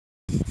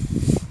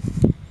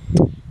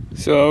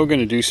So, going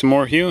to do some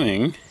more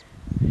hewing.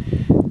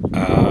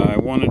 I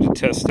wanted to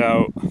test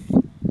out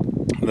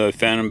the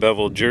Phantom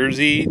Bevel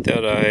jersey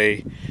that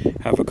I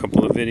have a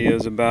couple of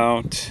videos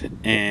about,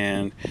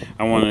 and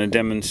I wanted to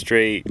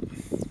demonstrate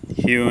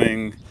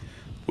hewing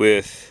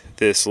with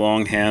this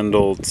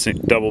long-handled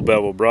double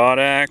bevel broad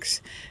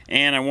axe,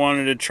 and I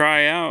wanted to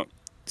try out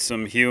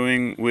some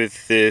hewing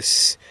with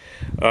this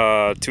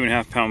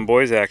 2.5 pound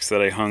boys axe that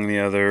I hung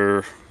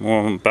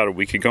about a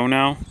week ago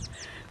now.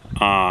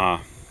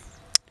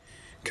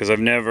 Because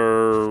I've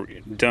never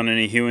done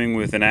any hewing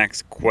with an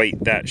axe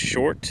quite that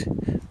short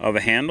of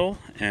a handle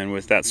and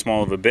with that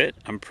small of a bit.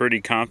 I'm pretty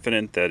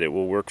confident that it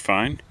will work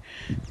fine.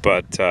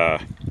 But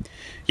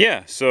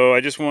yeah, so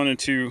I just wanted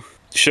to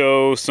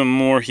show some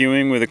more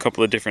hewing with a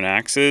couple of different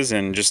axes,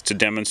 and just to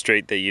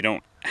demonstrate that you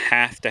don't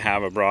have to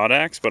have a broad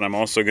axe, but I'm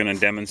also going to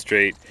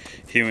demonstrate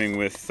hewing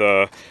with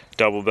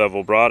double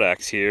bevel broad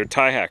axe here,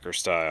 Tie Hacker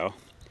style.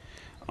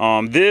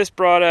 This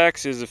broad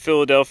axe is a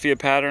Philadelphia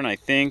pattern, I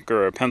think,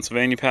 or a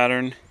Pennsylvania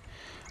pattern.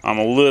 I'm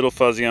a little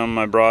fuzzy on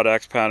my broad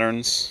axe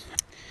patterns.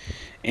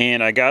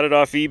 And I got it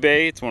off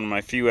eBay. It's one of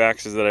my few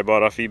axes that I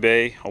bought off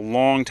eBay a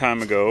long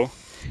time ago.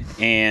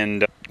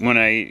 And when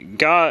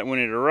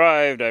it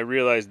arrived, I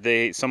realized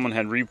someone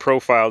had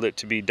reprofiled it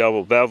to be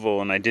double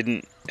bevel, and I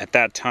didn't at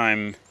that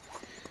time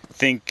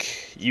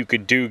think you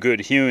could do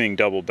good hewing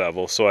double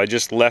bevel. So I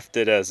just left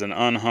it as an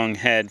unhung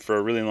head for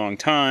a really long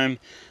time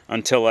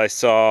until I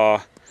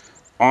saw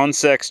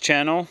Onsec's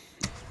channel.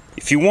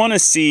 If you want to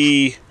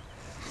see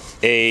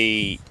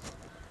a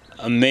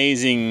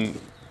amazing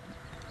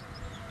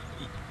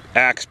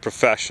axe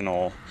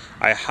professional,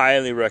 I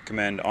highly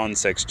recommend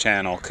Onsec's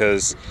channel,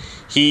 because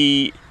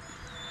he's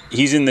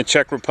in the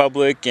Czech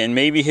Republic, and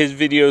maybe his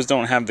videos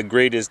don't have the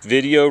greatest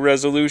video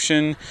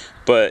resolution,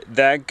 but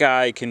that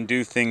guy can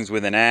do things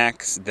with an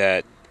axe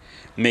that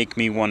make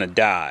me want to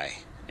die.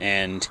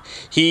 And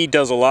he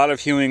does a lot of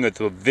hewing with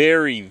a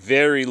very,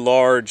 very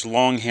large,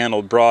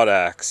 long-handled broad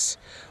axe,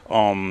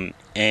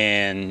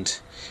 and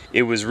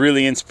it was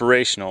really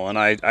inspirational. And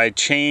I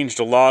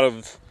changed a lot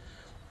of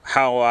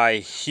how I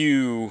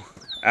hew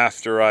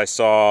after I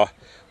saw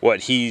what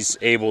he's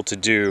able to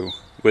do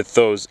with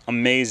those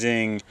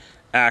amazing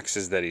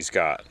axes that he's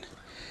got.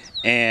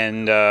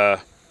 And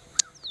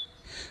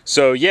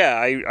so yeah,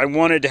 I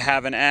wanted to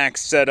have an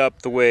axe set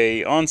up the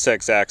way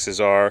Onsec's axes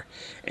are,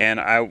 and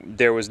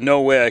there was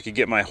no way I could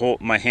get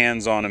my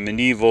hands on a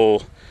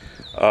medieval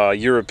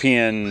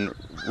European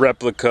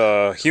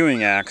replica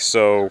hewing axe.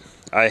 So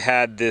I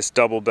had this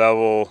double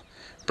bevel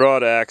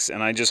broad axe,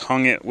 and I just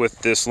hung it with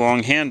this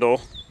long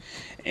handle,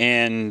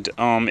 and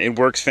it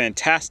works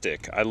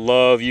fantastic. I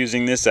love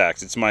using this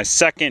axe. It's my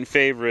second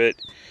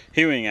favorite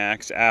hewing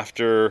axe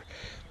after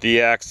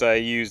the axe I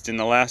used in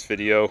the last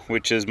video,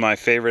 which is my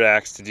favorite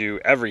axe to do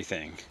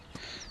everything.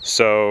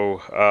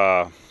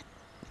 So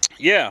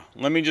yeah,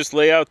 let me just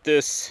lay out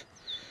this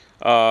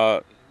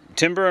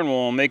timber, and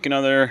we'll make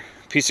another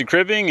piece of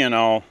cribbing, and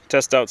I'll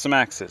test out some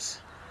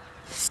axes.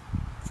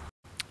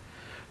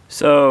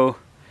 So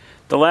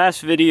the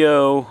last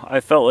video, I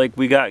felt like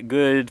we got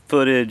good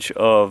footage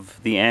of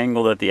the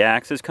angle that the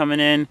axe is coming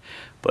in,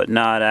 but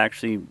not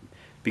actually,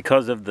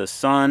 because of the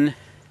sun.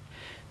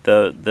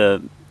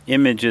 The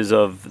images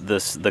of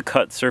the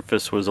cut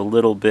surface was a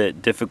little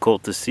bit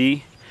difficult to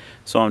see,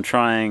 so I'm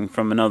trying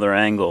from another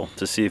angle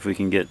to see if we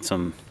can get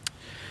some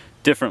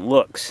different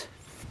looks.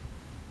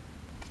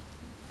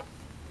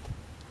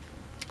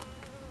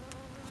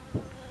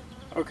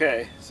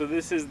 Okay, so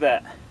this is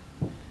that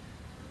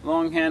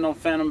long handle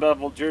Phantom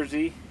Bevel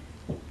jersey.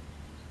 I'm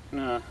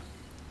gonna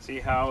see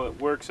how it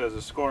works as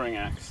a scoring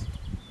axe.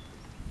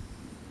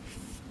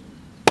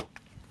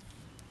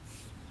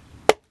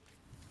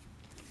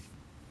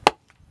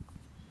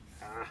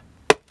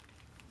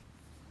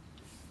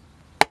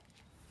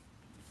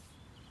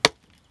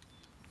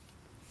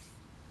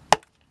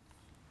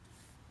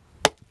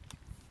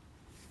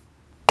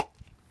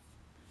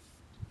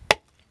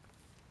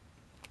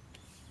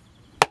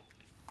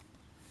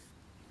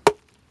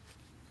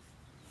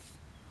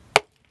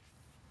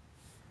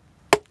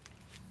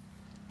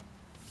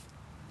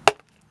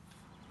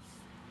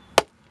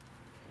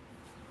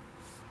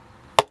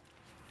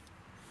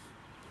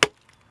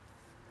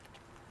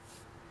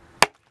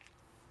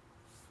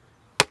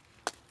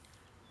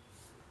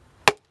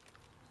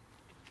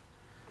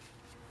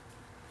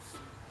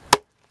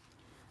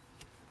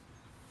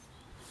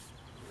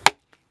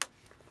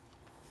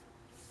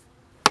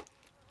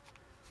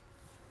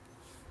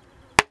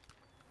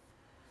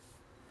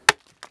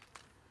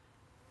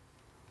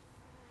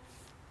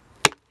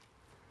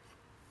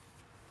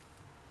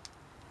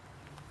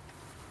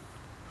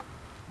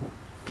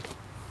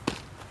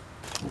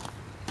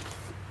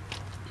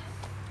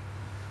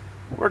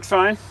 Worked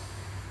fine,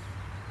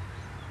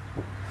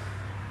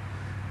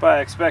 but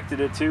I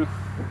expected it to.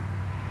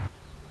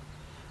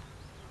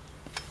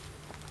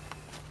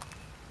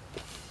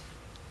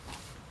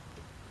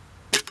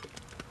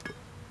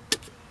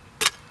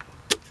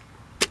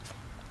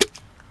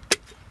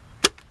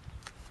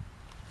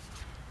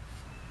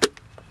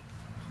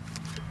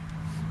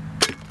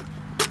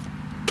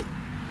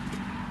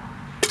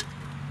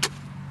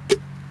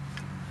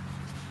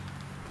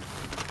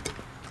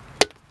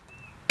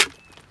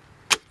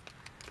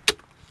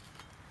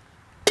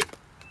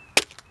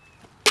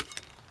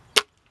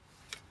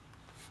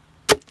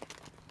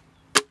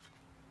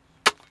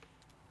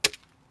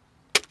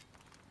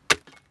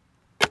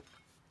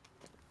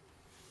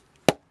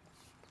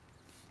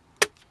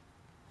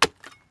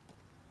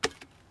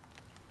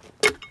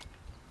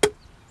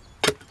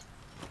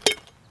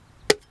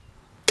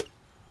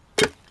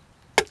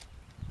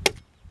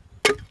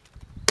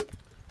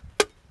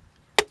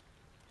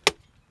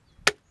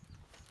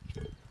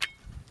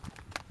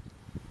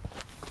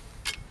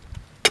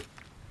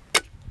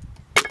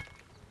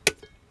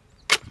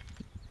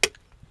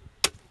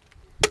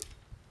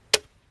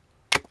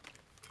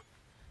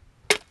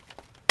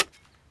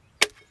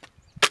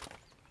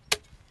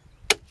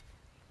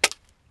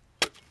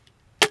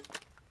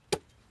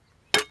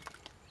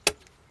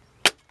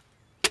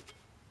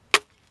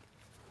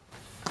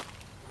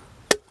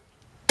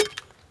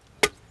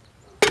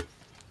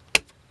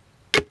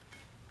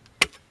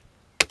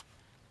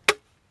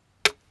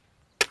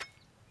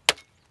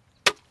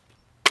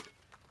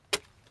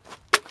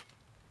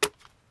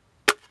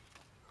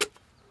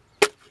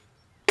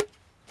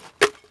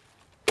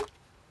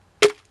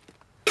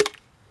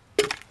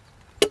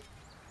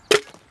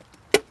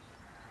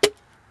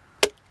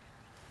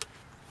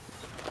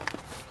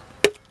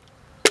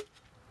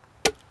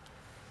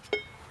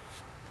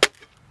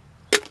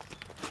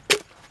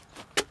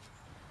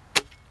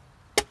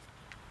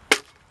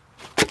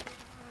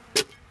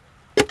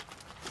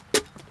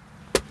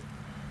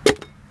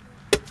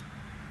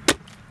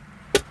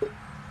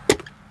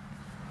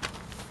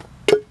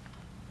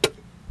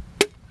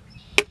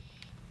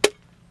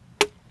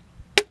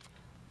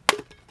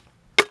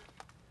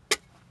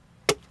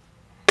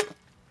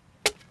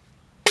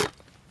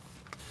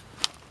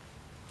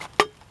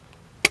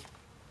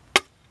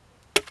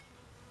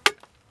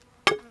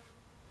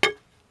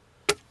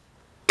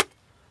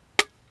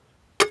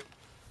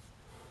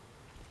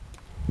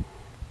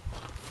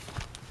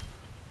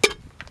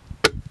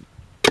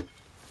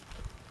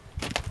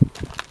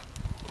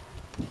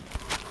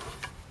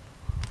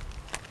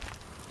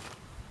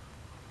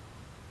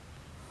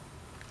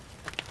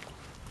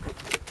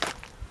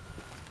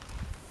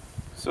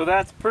 So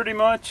that's pretty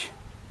much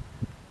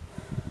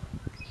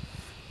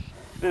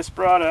this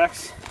broad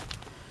axe.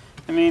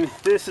 I mean,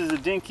 this is a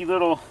dinky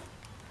little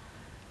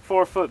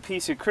 4-foot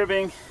piece of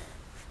cribbing,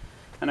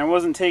 and I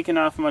wasn't taking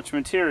off much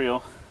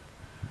material,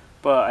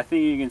 but I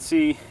think you can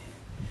see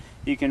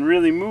you can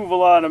really move a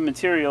lot of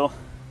material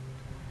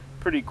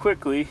pretty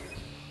quickly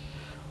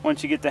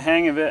once you get the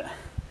hang of it.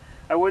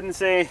 I wouldn't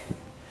say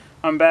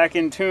I'm back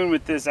in tune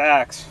with this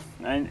axe.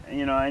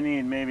 I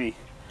need maybe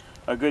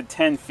a good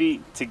 10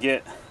 feet to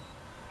get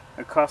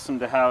accustomed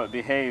to how it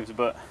behaves,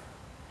 but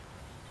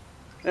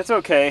that's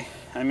okay.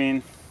 I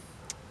mean,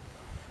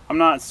 I'm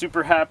not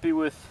super happy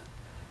with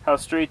how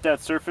straight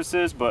that surface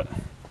is, but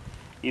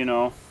you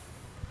know,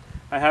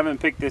 I haven't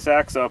picked this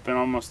axe up in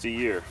almost a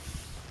year.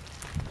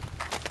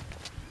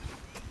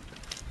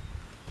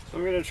 So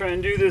I'm gonna try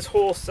and do this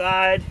whole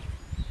side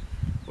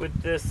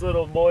with this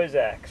little boy's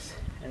axe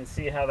and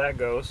see how that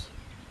goes.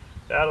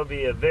 That'll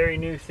be a very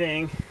new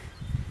thing,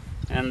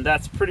 and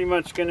that's pretty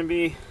much gonna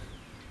be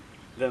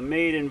the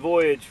maiden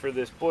voyage for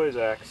this boy's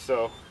axe.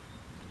 So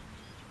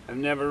I've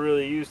never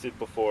really used it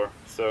before,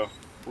 so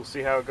we'll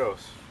see how it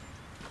goes.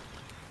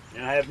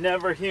 And I have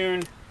never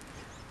hewn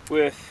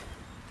with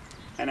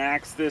an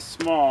axe this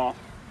small.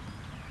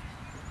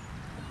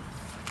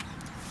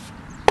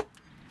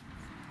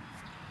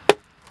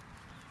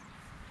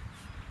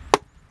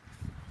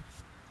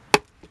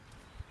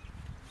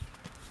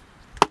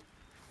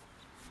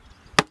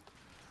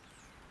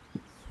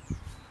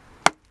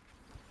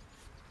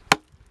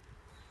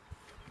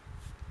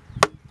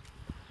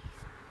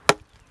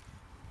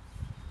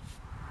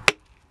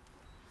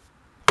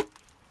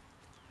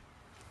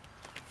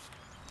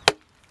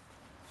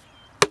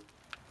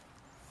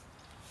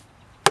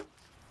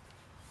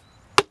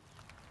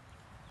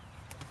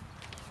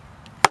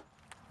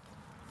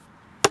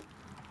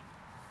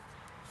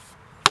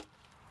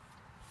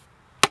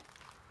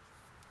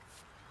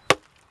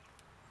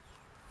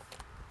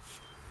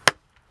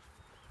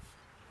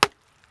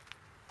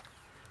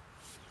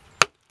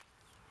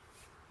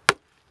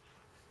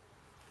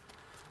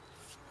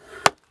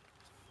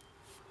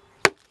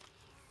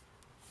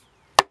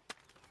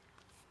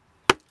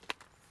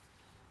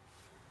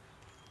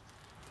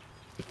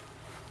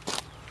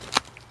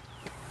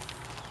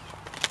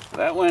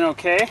 That went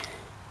okay.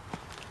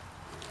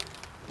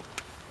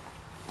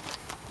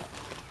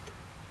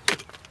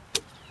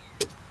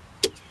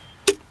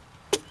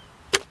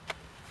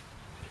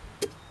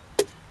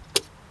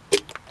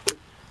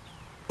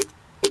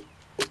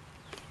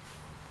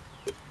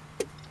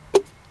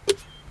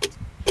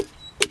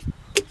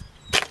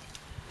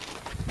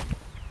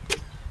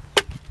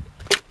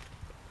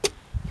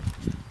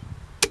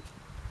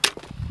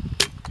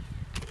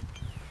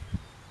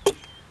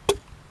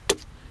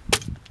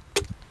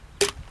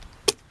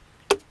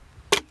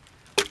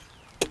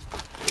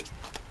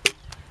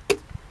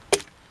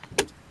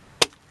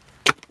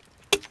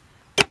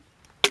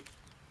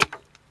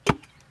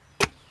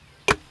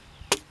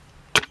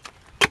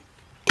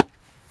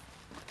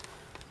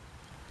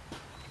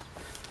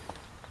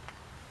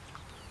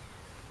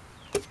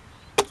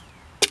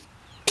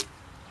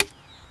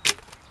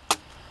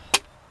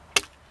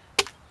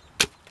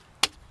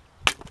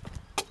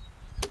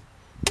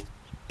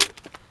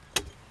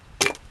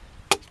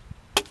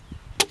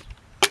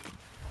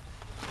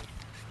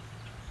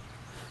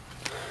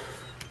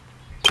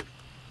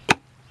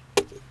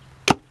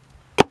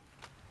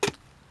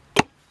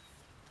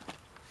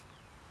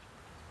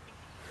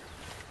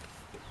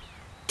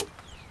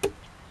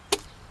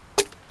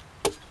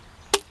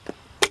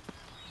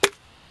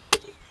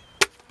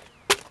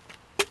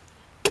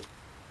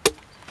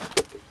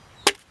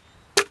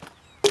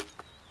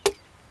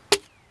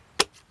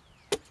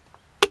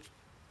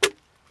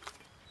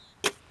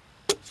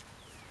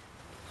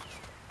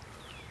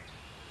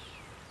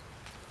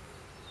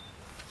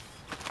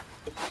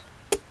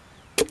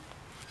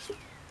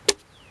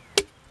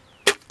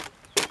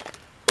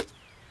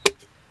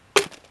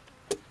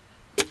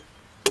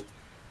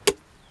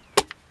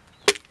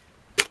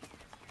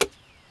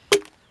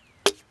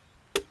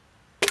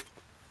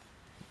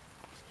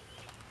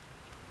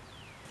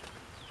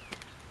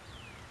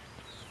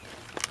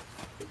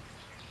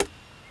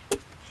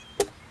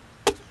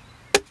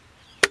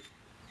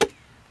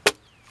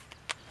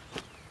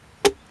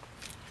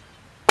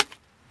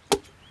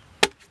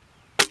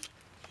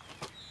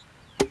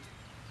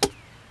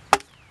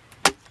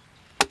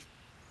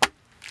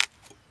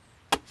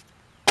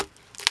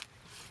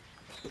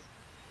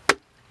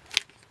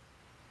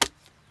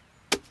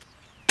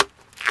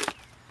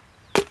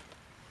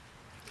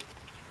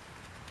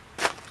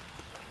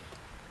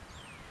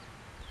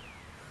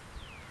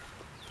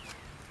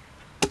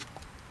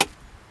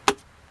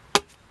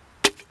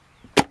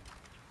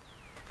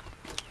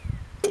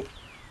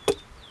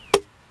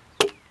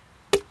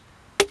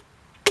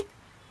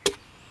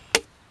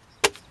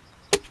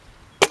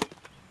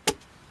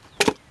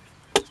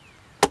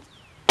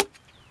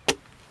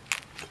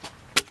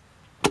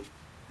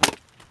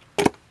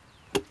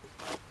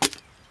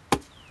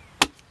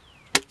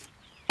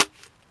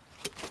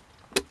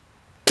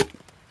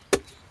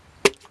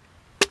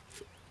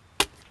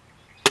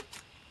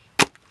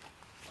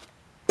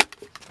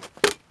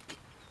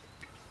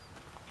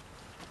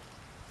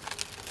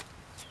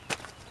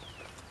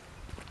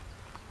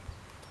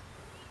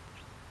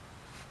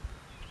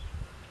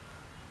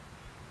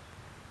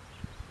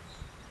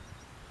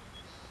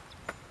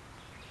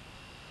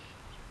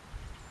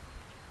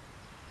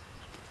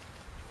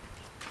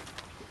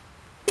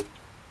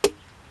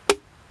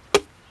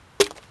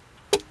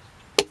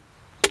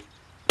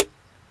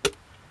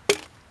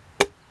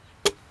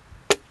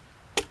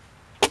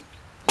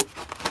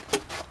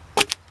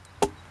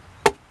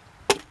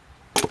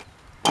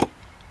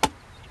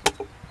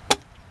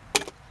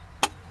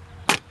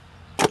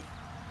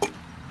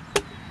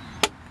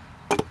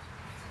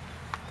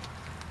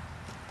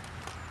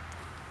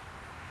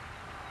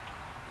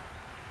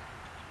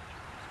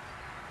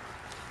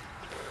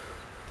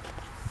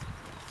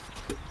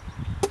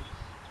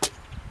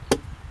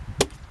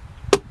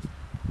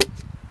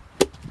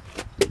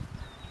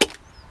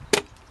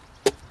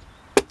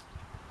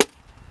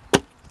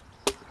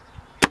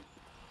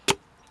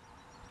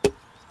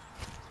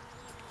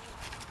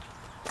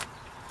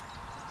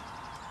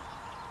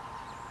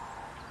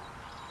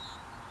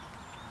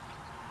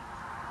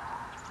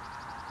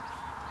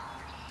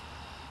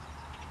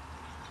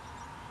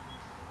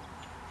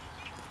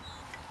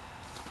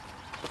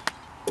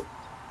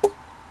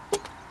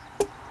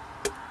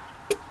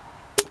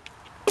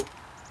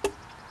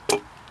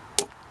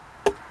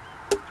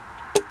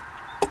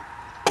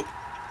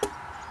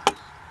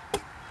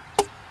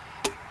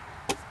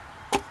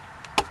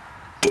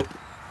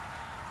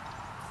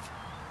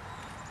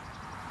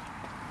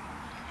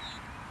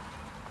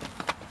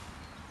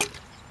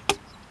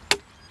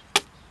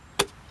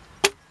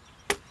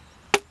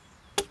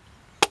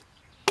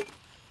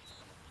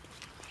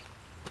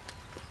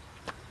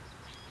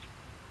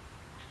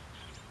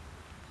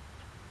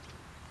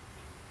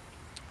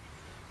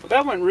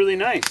 that went really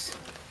nice.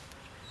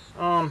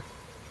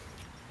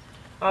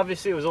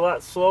 Obviously it was a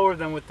lot slower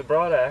than with the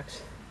broad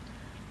axe,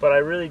 but I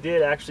really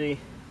did actually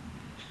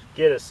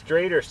get a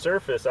straighter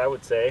surface, I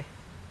would say.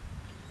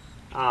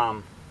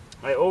 I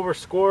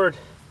overscored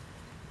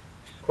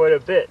quite a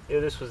bit.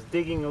 This was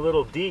digging a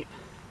little deep,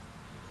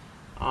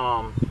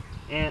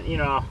 and you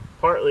know,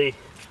 partly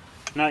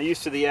not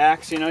used to the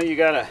axe. You know, you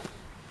gotta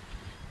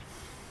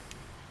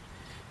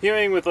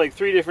hewing with like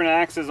 3 different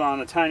axes on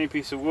a tiny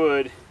piece of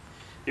wood,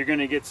 you're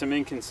gonna get some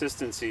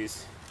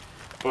inconsistencies.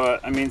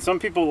 But I mean, some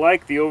people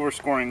like the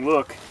overscoring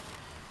look,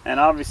 and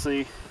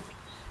obviously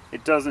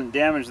it doesn't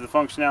damage the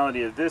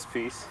functionality of this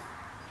piece.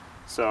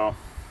 So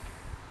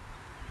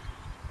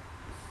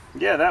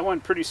yeah, that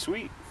went pretty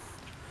sweet.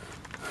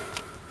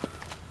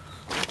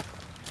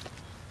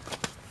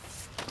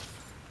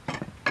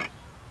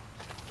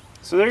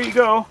 So there you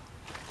go.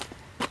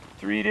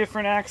 3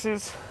 different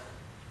axes.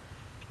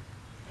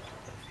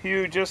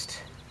 Hew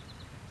just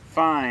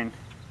fine.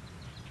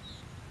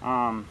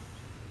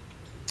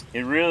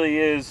 It really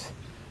is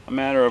a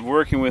matter of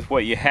working with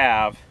what you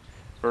have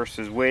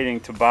versus waiting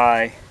to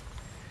buy,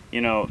 you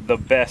know, the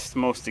best,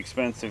 most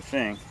expensive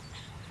thing.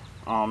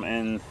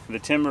 And the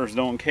timbers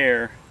don't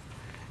care,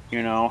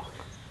 you know,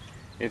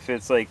 if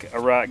it's like a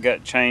rot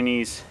gut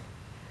Chinese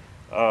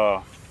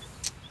box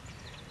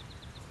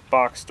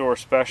store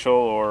special,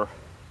 or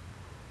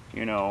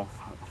you know,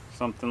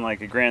 something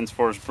like a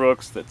Gränsfors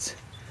Brooks that's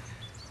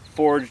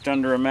forged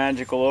under a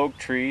magical oak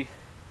tree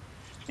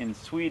in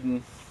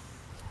Sweden.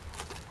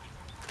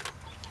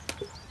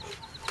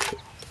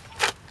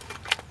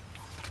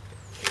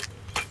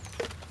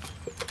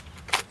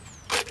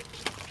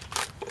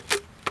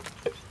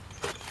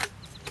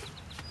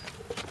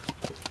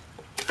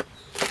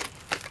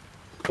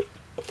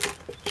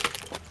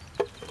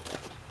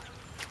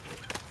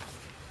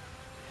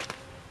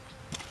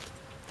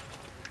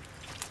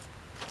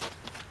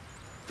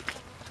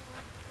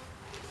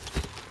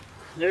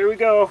 There we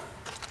go.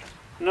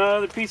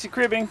 Another piece of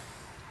cribbing.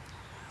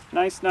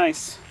 Nice,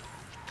 nice.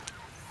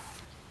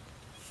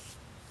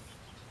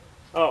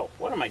 Oh,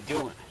 what am I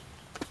doing?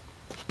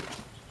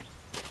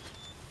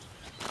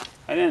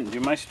 I didn't do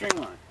my string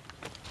line.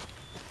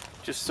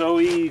 Just so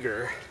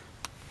eager.